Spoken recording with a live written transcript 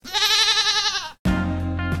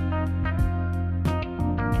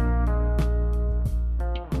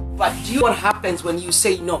But do you know what happens when you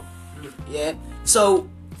say no? Yeah. So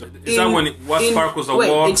is that when what sparkles a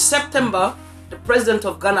war? In September, the president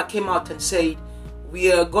of Ghana came out and said,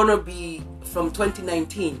 we are gonna be from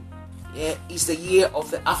 2019. Yeah, is the year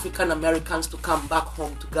of the African Americans to come back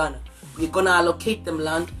home to Ghana. We're gonna allocate them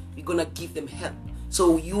land. We're gonna give them help.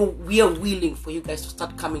 So we are willing for you guys to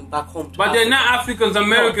start coming back home. But they're not Africans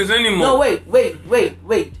Americans anymore. No, wait.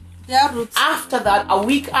 Their roots. After that, a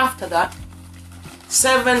week after that,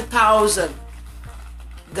 7,000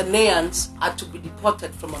 Ghanaians had to be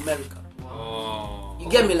deported from America. Oh. You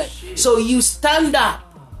get me? Like, so you stand up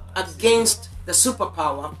against the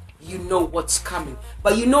superpower, you know what's coming.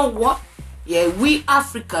 But you know what? Yeah, we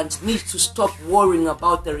Africans need to stop worrying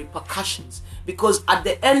about the repercussions, because at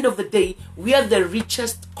the end of the day, we are the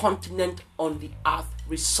richest continent on the earth,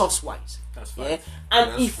 resource-wise. That's yeah? right.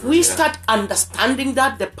 And That's if true, we yeah. start understanding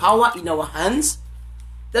that, the power in our hands,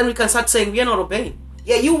 then we can start saying we are not obeying.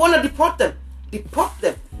 Yeah, you want to deport them. Deport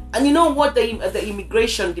them. And you know what the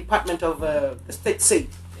immigration department of the state said?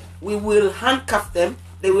 We will handcuff them,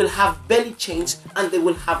 they will have belly chains, and they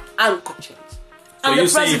will have ankle chains. So And you're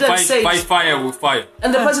the saying president says, fight fire with fire.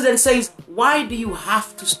 and the president says, why do you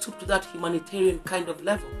have to stoop to that humanitarian kind of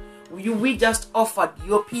level? We just offered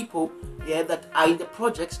your people, yeah, that are in the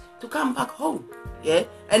projects to come back home, yeah?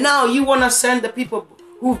 And now you want to send the people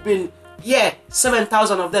who've been,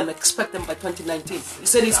 7,000 of them, expect them by 2019. You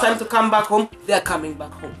said it's time to come back home, they're coming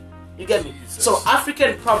back home. You get me? Jesus. So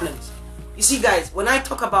African problems. You see, guys, when I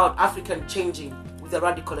talk about African changing with a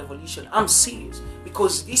radical evolution, I'm serious.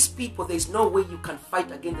 Because these people, there's no way you can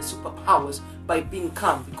fight against the superpowers by being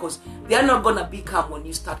calm, because they're not gonna be calm when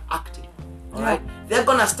you start acting. Alright? They're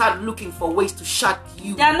gonna start looking for ways to shut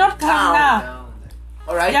you They are not calm now.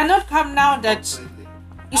 Alright? They are not calm now that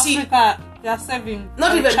You see, Africa, they are serving.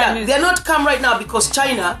 not even Chinese. that. They're not calm right now because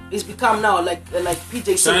China is become now like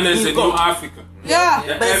PJ said. China is the new God. Africa. Yeah.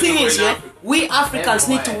 They're But the thing everywhere is, in yeah, Africa. we Africans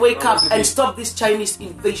need to Everywhere. wake up and stop this Chinese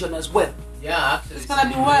invasion as well. Yeah, actually. It's gonna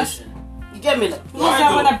be worse. You get me? Like, Because they're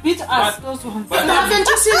though? gonna beat us. But- Those ones. but- no, haven't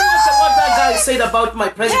you seen what that guy said about my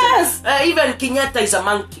president? Yes. Even Kenyatta is a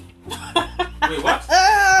monkey. Wait, what?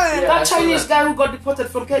 That Chinese guy who got deported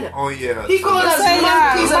from Kenya. Oh yeah. He called us Yeah,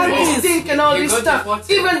 monkeys and monkeys. we stink and all He this got stuff.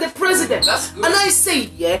 deported. Even the president. That's good. And I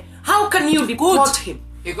said, how can you deport him?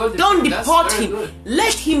 He got Don't deported. That's deport very him. good.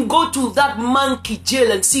 Let him go to that monkey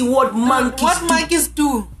jail and see what monkeys What do. monkeys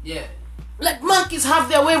do? Yeah. Let monkeys have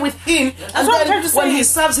their way with him, and what I'm then trying to when say. he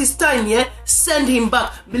serves his time, send him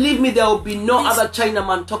back. Believe me, there will be no other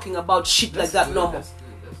Chinaman talking about shit like that no more. That's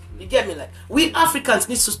good. You get me? Like, we Africans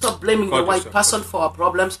need to stop blaming the God white yourself. person for our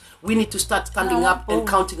problems. We need to start standing No, up and oh.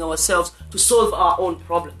 counting ourselves to solve our own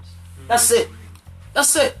problems. That's it.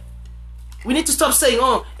 That's it. We need to stop saying,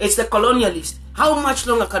 oh, it's the colonialist. How much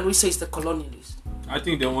longer can we say it's the colonialist? I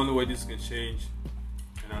think the only way this can change,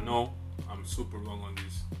 and I know I'm super wrong on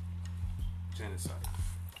this, genocide.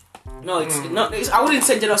 No, it's not. I wouldn't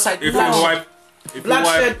say genocide. If Bloodshed. you wipe, if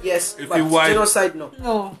Bloodshed, you wipe, yes, if but you wipe, genocide, no.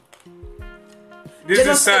 No. this is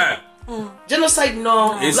genocide- sad. Genocide,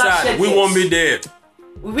 no. It's Bloodshed, sad. We yes. won't be there,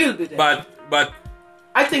 We will be there. but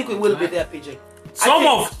I think we will be there, PJ. some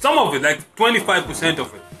of it, like 25%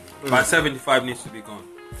 of it, but 75 needs to be gone.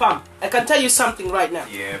 Fam, I can tell you something right now.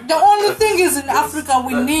 Yeah. The only thing is in Africa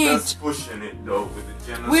we need. That's pushing it though with the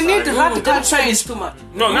genocide. We need radical Genocide change. is too much.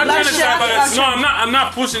 No, not Bloodshed, genocide, but bloodshed. no, I'm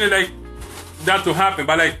not pushing it like that to happen,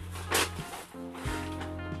 but like,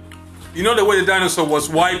 you know the way the dinosaur was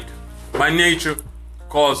wiped by nature,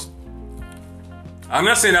 cause I'm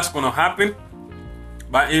not saying that's gonna happen,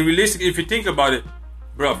 but in realistic, if you think about it,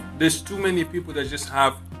 bro, there's too many people that just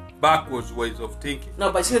have backwards ways of thinking.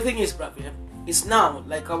 No, but see, the thing is, bruv, it's now,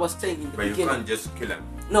 like I was saying in the But you beginning. can't just kill him.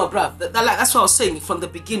 No, bruv, that's what I was saying from the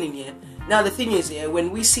beginning, Now the thing is,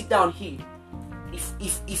 when we sit down here,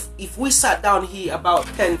 if we sat down here about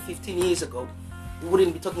 10, 15 years ago, we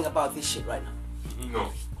wouldn't be talking about this shit right now.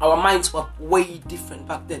 No. Our minds were way different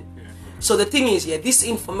back then. So the thing is, this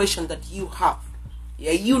information that you have,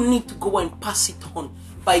 you need to go and pass it on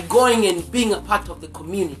by going and being a part of the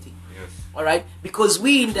community. Yes. All right, because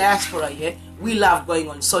we in diaspora we love going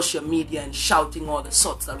on social media and shouting all the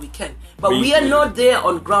sorts that we can, but we are not there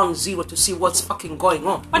on ground zero to see what's fucking going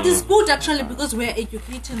on. But it's good actually because we're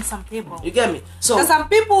educating some people. You get me? So Because some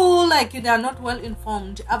people like you, they are not well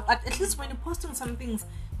informed. But at least when you're posting some things,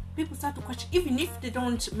 people start to question, even if they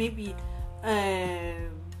don't maybe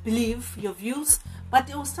believe your views, but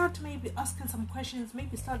they will start maybe asking some questions.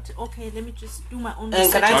 Maybe start, okay, let me just do my own and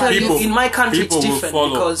research. can I But tell people- you, in my country it's people will different follow.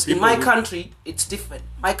 because in People my will- country it's different.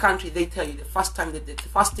 My country, they tell you the first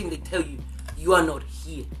thing they tell you, you are not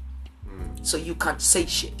here, so you can't say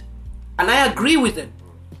shit. And I agree with them.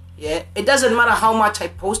 yeah, it doesn't matter how much I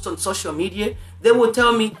post on social media, they will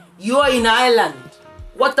tell me, you're in Ireland.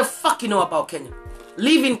 What the fuck you know about Kenya?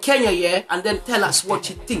 Live in Kenya, yeah, and then tell us what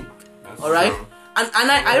you think. Alright? And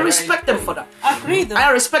I respect them for that. Agree though.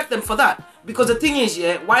 I respect them for that. Because the thing is,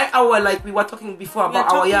 yeah, why like we were talking before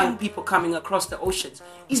about our young people coming across the oceans,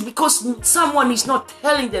 is because someone is not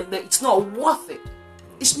telling them that it's not worth it.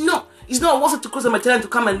 It's not worth it to cross the Mediterranean to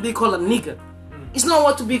come and be called a nigger. It's not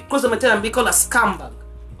worth to be cross the Mediterranean and be called a scumbag.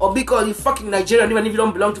 Or be called you fucking Nigerian, even if you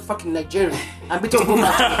don't belong to fucking Nigeria. And be told go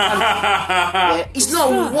back to the country. Yeah, it's not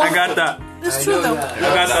worth it. I got that. It's true though. I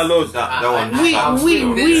got that load. We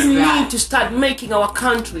need to start making our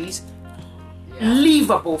countries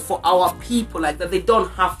livable for our people, like that. They don't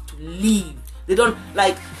have to leave. They don't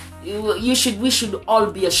like. We should all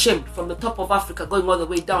be ashamed, from the top of Africa going all the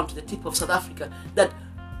way down to the tip of South Africa, that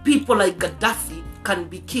people like Gaddafi can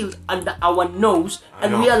be killed under our nose,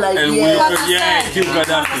 and we are like, and kill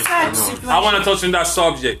Gaddafi. I want to touch on that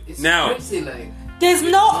subject It's now. crazy, like. There's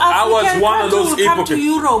no African was one of those country will come to hypocrites.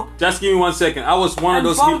 Europe. Just give me 1 second. I was one of And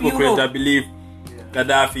those bomb hypocrites Europe. that believe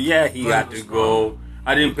Gaddafi, he had to go.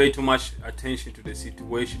 I didn't pay too much attention to the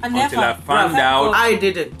situation I until never. I found Never. out. I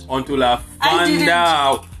didn't. Until I found didn't.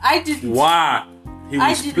 out I didn't. what he I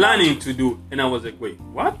was did planning not. to do, and I was like, wait,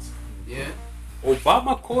 what? Yeah.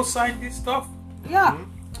 Obama co-signed this stuff? Yeah.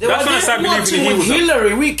 They That's were when I started believing watching he with was a-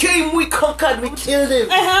 Hillary. We came, we conquered, we killed him.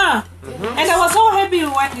 And I was so happy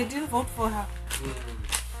when they didn't vote for her.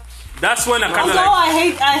 That's when I kind of Although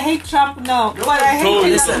like I hate Trump now, but I hate told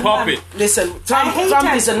him it's a as puppet. man. Listen, I hate Trump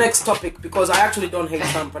him. is the next topic, because I actually don't hate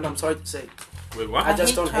Trump, and I'm sorry to say, Wait, what? I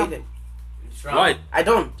just hate don't Trump. hate him. Right. I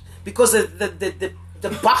don't, because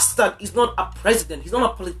the bastard is not a president. He's not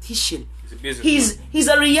a politician. He's a businessman. He's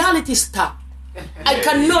a reality star. I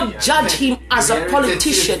cannot judge him as a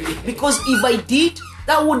politician, because if I did,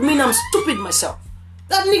 that would mean I'm stupid myself.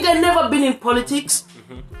 That nigga never been in politics.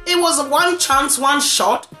 It was one chance, one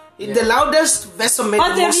shot. The loudest vessel made But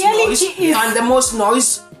the the most reality noise, is- and the most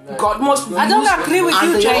noise got most views. I don't agree with and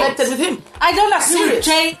you, they Jay. elected with him. I don't agree, Serious.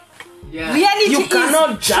 Jay. Yeah. Reality You is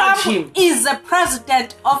cannot judge Trump him. is the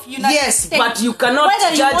president of United Yes, States. but you cannot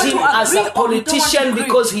Whether you judge want him to as agree a or you don't want to politician agree.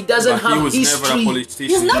 because he doesn't But he have was never a history. politician.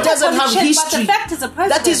 He's not He doesn't a have politician, history. but the fact is a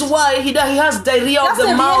president. That is why he has diarrhea of That's the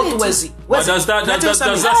the mouth, reality. Wesley. But does that Can I tell you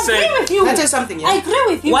does that something? say? I agree with you. Can I tell you something? Yeah? I agree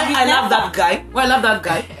with you. Why You I love never- that guy? Why I love that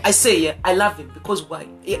guy? I say, yeah, I love him because why?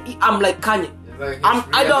 I'm like Kanye. Like,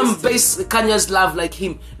 I don't realistic. base Kanye's love like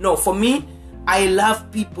him. No, for me, I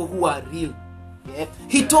love people who are real. Yeah?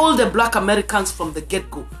 He told the black Americans from the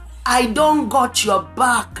get-go, I don't got your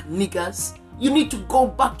back, niggas. You need to go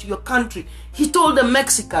back to your country. He told the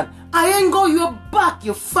Mexican, I ain't got your back,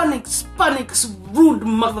 you funny Hispanics, rude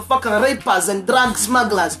motherfucking rapers and drug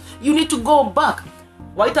smugglers. You need to go back.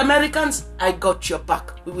 White Americans, I got your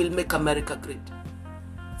back. We will make America great.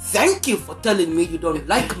 Thank you for telling me you don't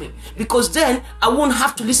like me, because then I won't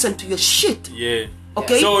have to listen to your shit. Yeah.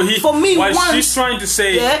 Okay? So For me, what once, she's trying to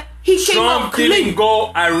say, yeah, he came Trump out clean. didn't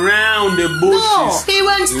go around the No, bushes he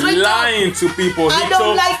went straight up. lying to people. I He don't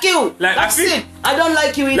told- like you. Like, That's I feel- it. I don't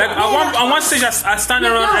like you either. Like I want stage, I stand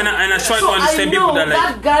around and I try to understand I know people that like,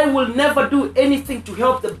 that guy will never do anything to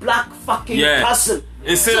help the black fucking yeah. person.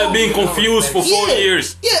 Instead So- of being confused for 4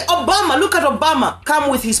 years. Yeah, Obama. Look at Obama. Come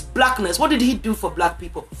with his blackness. What did he do for black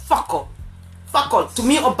people? Fuck all. Fuck all. To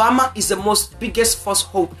me, Obama is the most biggest false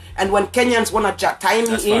hope. And when Kenyans wanna tie me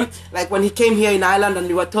That's in, fact. like when he came here in Ireland and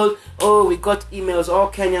we were told, oh, we got emails, all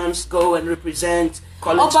Kenyans go and represent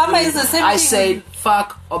College Obama Green. is the same I thing. said,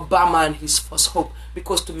 fuck Obama and his false hope.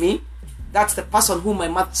 Because to me, that's the person who my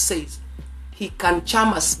mother says he can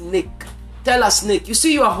charm a snake. Tell a snake, you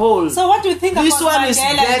see your hole. So what do you think This about one is Mandela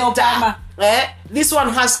and better. Obama? This one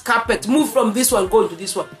has carpet. Move from this one, go into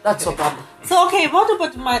this one. That's Obama. So okay, what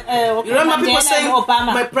about You remember people Mandela saying and Obama?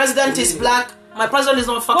 my president is black. My president is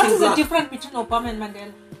not fucking What is black. the difference between Obama and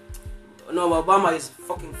Mandela? No, Obama is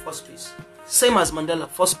fucking first peace. Same as Mandela,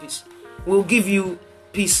 first peace. We'll give you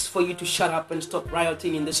peace for you to shut up and stop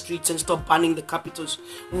rioting in the streets and stop banning the capitals.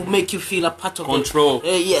 We'll make you feel a part of Control.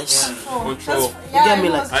 it. Yes. Control. get me,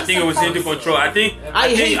 like- I think it was into control. I think Obama. I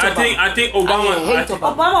hate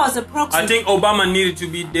Obama. Obama was a proxy. I think Obama needed to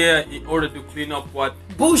be there in order to clean up what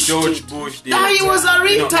Bush George did. Bush did. Nah, he was a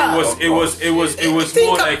You know, retard. it was Think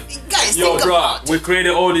more of- like, guys, yo, think bro, about we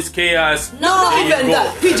created all this chaos. Not There you even go.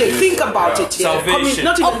 that. PJ, think about it. Yeah. Salvation.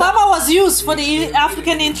 Not even Obama was used for the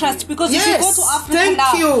African interest because if you go Yes, to Africa thank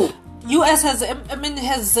now, you. US has, has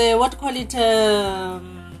what do you call it?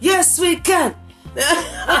 Yes, we can. What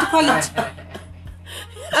do you call it?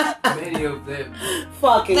 Many of them.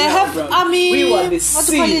 Fucking They hell, have bro. army. We were the What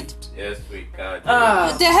do you call seed. it? Yes, we got.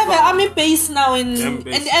 They have an army base now in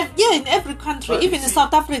every country, But even you in see-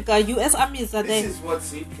 South Africa. US armies are This there. is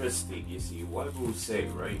what's interesting. You see, what we say,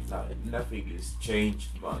 right? Like nothing has changed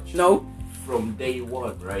much. No, From day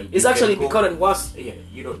one, right? it's You actually can go- becoming worse. Yeah,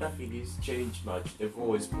 nothing has changed much. They've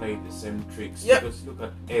always played the same tricks. Yep. Because look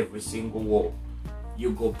at every single war.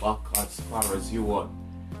 You go back as far as you want.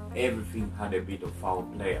 Everything had a bit of foul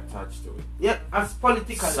play attached to it. Yeah, as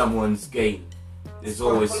political. Someone's gain. There's It's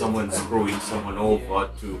always political. someone screwing someone over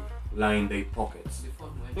to line their pockets.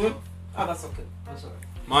 Ah, that's okay. That's alright.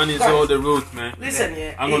 Money is Guys, all the root, man. Listen,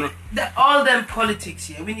 yeah. I'm gonna- all them politics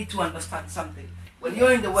here. We need to understand something. When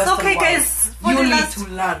you're in the Western okay, world, guys, for you the need last- to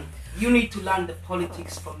learn. You need to learn the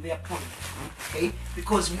politics from their point, okay?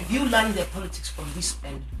 Because if you learn their politics from this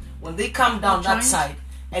end, when they come down that side,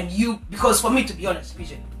 and you, because for me to be honest,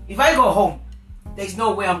 PJ, if I go home, there's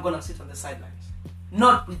no way I'm gonna sit on the sidelines.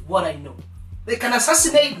 Not with what I know. They can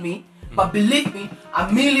assassinate me, but believe me,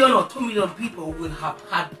 1 million or 2 million people will have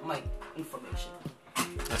had my information.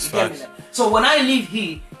 That's You get me facts. there? So when I leave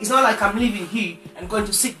here, it's not like I'm leaving here and going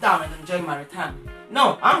to sit down and enjoy my retirement.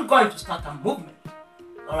 No, I'm going to start a movement.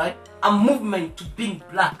 Alright? A movement to being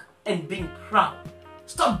black and being proud.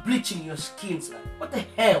 Stop bleaching your skins, man. What the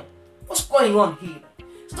hell? What's going on here?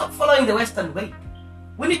 Stop following the Western way.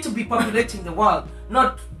 We need to be populating the world,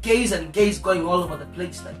 not gays and gays going all over the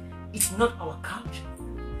place. Like, it's not our culture.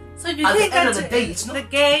 So you At the think end that of the day, it's not- the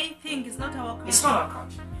gay thing is not our culture? It's not our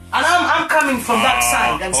culture. And I'm coming from that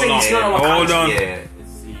side and saying it's not our Hold culture. on. Yeah,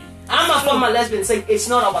 see. I'm a former lesbian saying it's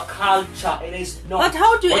not our culture. It is not. But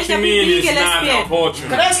how do you What end you up mean being is a not a lesbian? culture?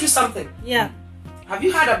 Can I ask you something? Yeah. Have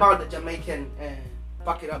you heard about the Jamaican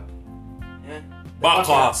back it up? Yeah. The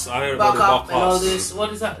Bacchus. I heard about Back the up and all Bacchus. this.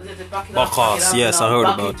 What is that? Is it the back it up? Bacchus, back it up, yes, and I heard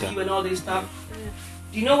back about into that. you and all this stuff.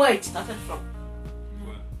 Do you know where it started from?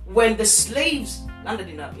 When the slaves landed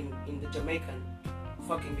in the Jamaican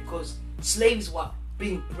fucking, because slaves were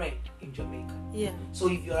being bred in Jamaica. Yeah. So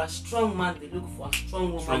if you're a strong man, they look for a strong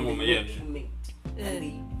woman. Strong they woman, make yeah, you mate, Yeah. and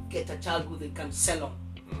they get a child who they can sell on.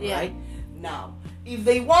 Yeah. Right now, if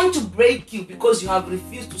they want to break you because you have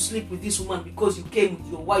refused to sleep with this woman because you came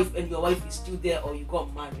with your wife and your wife is still there, or you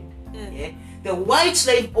got married, Yeah. the white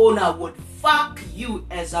slave owner would fuck you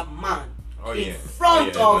as a man Oh, in yeah.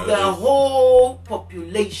 front Oh, yeah, of no, the no. whole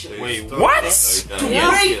population. Wait, Stop. what? To Yeah.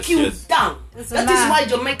 break you down. It's a That is lie. why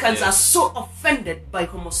Jamaicans Yeah. are so offended by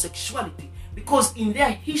homosexuality, because in their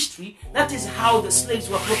history, that is how the slaves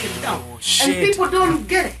were broken down. And shit. people don't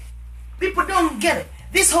get it. People don't get it.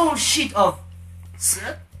 This whole shit of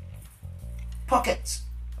sir, pockets.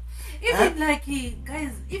 Even like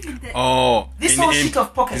guys, even the Oh, This whole shit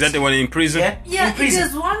of pockets. Is that the one in prison? Yeah, yeah, in prison.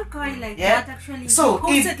 there's one guy like Yeah. that actually. So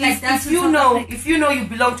posted like that if in you South know Africa. if you know you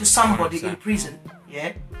belong to somebody in 100%. prison,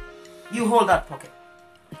 yeah, you hold that pocket.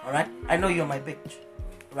 Alright? I know you're my bitch.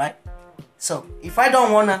 Right? So if I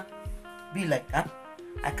don't wanna be like that,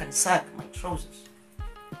 I can sag my trousers.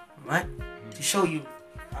 Right? To show you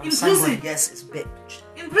I'm In somebody prison? else's bitch.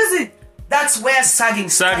 in prison. That's where sagging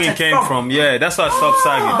Sagging started came from. Yeah, that's why I stopped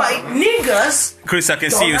sagging. But niggas, Chris, I can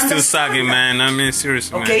see you Don't still understand sagging, that. man. I mean,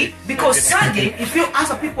 seriously, okay? man. Because sagging, if you ask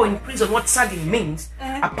the people in prison what sagging means,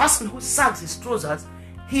 Uh-huh. a person who sags his trousers,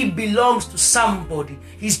 he belongs to somebody.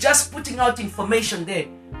 He's just putting out information there.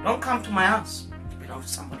 Don't come to my house. It belongs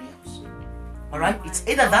to somebody else. Alright? It's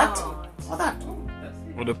either that or that.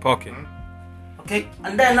 With the pocket. Okay?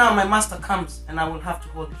 And then now my master comes and I will have to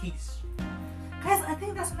hold his. Guys, I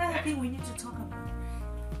think that's another thing we need to talk about.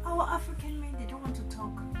 Our African men, they don't want to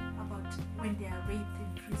talk about when they are raped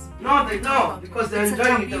in prison. No, they talk don't, about because it. they're It's a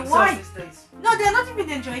enjoying it taboo. themselves Why? these days. No, they're not even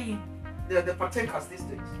enjoying. They're the partakers these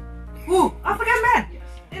days. Who? African men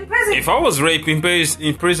in prison. If I was raped in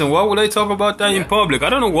prison, why would I talk about that in public? I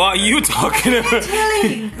don't know why you talking about.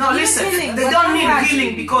 Killing. No, You're listen, killing. they But don't need why?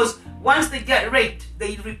 healing, because once they get raped,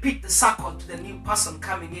 they repeat the cycle to the new person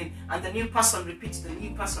coming in, and the new person repeats the new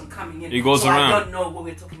person coming in. It goes so around. I don't know what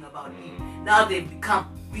we're talking about here. Now they've become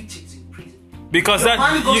bitches in prison. Because Your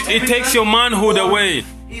man goes to it prison, takes your manhood worry. away.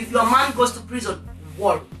 If your man goes to prison,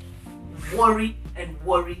 worry. Worry and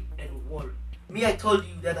worry and worry. Me, I told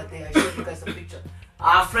you the other day, I showed you guys a picture.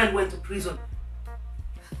 Our friend went to prison.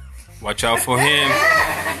 Watch out for him.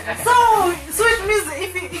 So it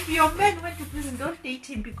means if your man went to prison, don't date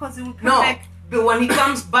him because he will come No, back. but when he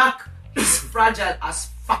comes back, he's fragile as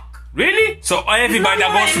fuck. Really? So everybody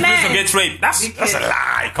that goes to prison gets raped? That's Be a careful.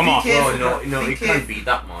 lie. Come Be on. careful. No, Be it careful. can't be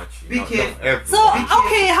that much. Be careful. So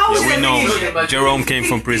okay, how Yeah, we long? know. Jerome came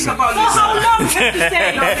from prison. Think about So how yourself. long you have to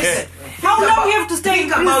stay? No, listen. How Think long about- you have to stay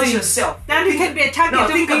Think in about prison? yourself. Then you can be a target No,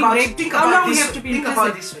 of think being about raped. think How about long this you way. have to be in Think prison?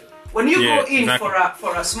 about this way. When you Yeah, go in exactly.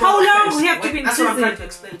 for a small How long offense, we have to be in that's what I'm prison? trying to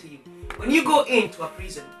explain to you. When you go into a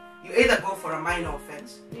prison, you either go for a minor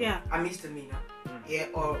offense, Yeah. a misdemeanor, yeah,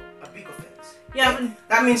 or a big offense. Yeah, but-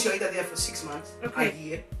 that means you're either there for 6 months, Okay. a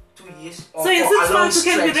year, 2 years, or So in for 6 a long months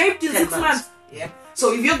you can be stretch, raped in 10 6 months. Yeah.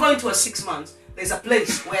 So if you're going to a 6 months, there's a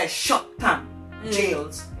place where short-term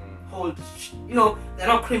jails hold. You know, they're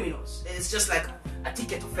not criminals. It's just like a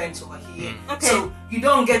ticket offense over here. Okay. So you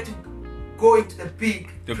don't get to go into the big.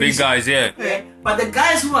 The big prison. guys, yeah. Yeah. But the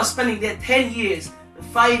guys who are spending there 10 years,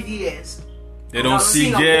 5 years, They don't without see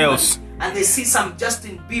seeing a jails. woman, and they see some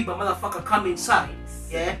Justin Bieber motherfucker come inside.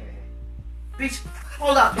 Yeah. Bitch,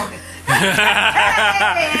 hold up, pocket.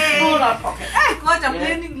 Hey, hold up, pocket. God, I'm Yeah.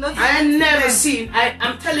 learning lots. I never seen.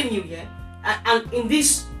 I'm telling you, yeah. And in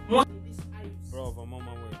this, most in this ice, Bro, I'm on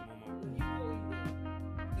my way.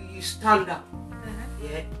 you stand up.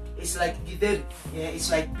 Yeah. It's like githeri. Yeah.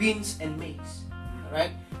 It's like beans and maize.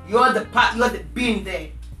 Alright. You're the bean there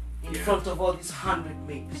in front of all these 100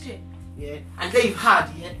 maize. Yeah. And they've heard,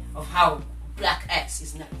 yeah, of how black ass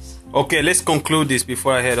is nice. Okay, let's conclude this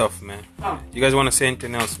before I head off, man. You guys want to say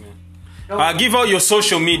anything else, man? Give out your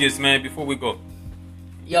social medias, man, before we go.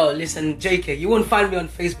 Yo, listen, JK, you won't find me on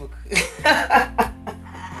Facebook.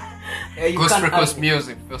 Yeah, you Ghost can't Records have me.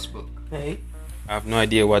 Music, Facebook. Hey. I have no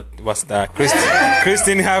idea what's that. Chris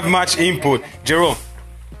didn't have much input. Jerome.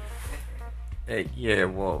 Yeah,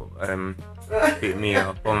 well, hit me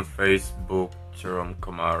up on Facebook, Jerome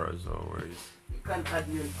Kamara as always. You can't add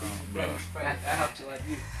me on Facebook. I have to add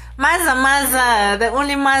you. Maza, the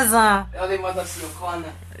only Maza. The only mother see your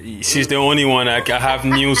corner. She's the only one I have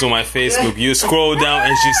news on my Facebook. You scroll down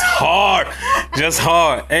and she's hard. Just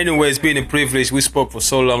hard. Anyway, it's been a privilege. We spoke for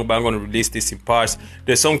so long, but I'm going to release this in parts.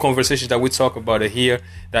 There's some conversations that we talk about it here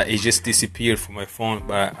that it just disappeared from my phone,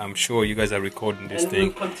 but I'm sure you guys are recording this And thing.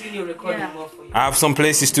 we'll continue recording more for you. I have some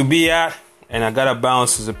places to be at, and I gotta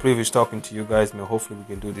bounce. It's a privilege talking to you guys, man. Hopefully we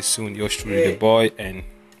can do this soon. Yours truly, the boy, and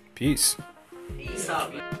peace. Peace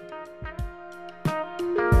out.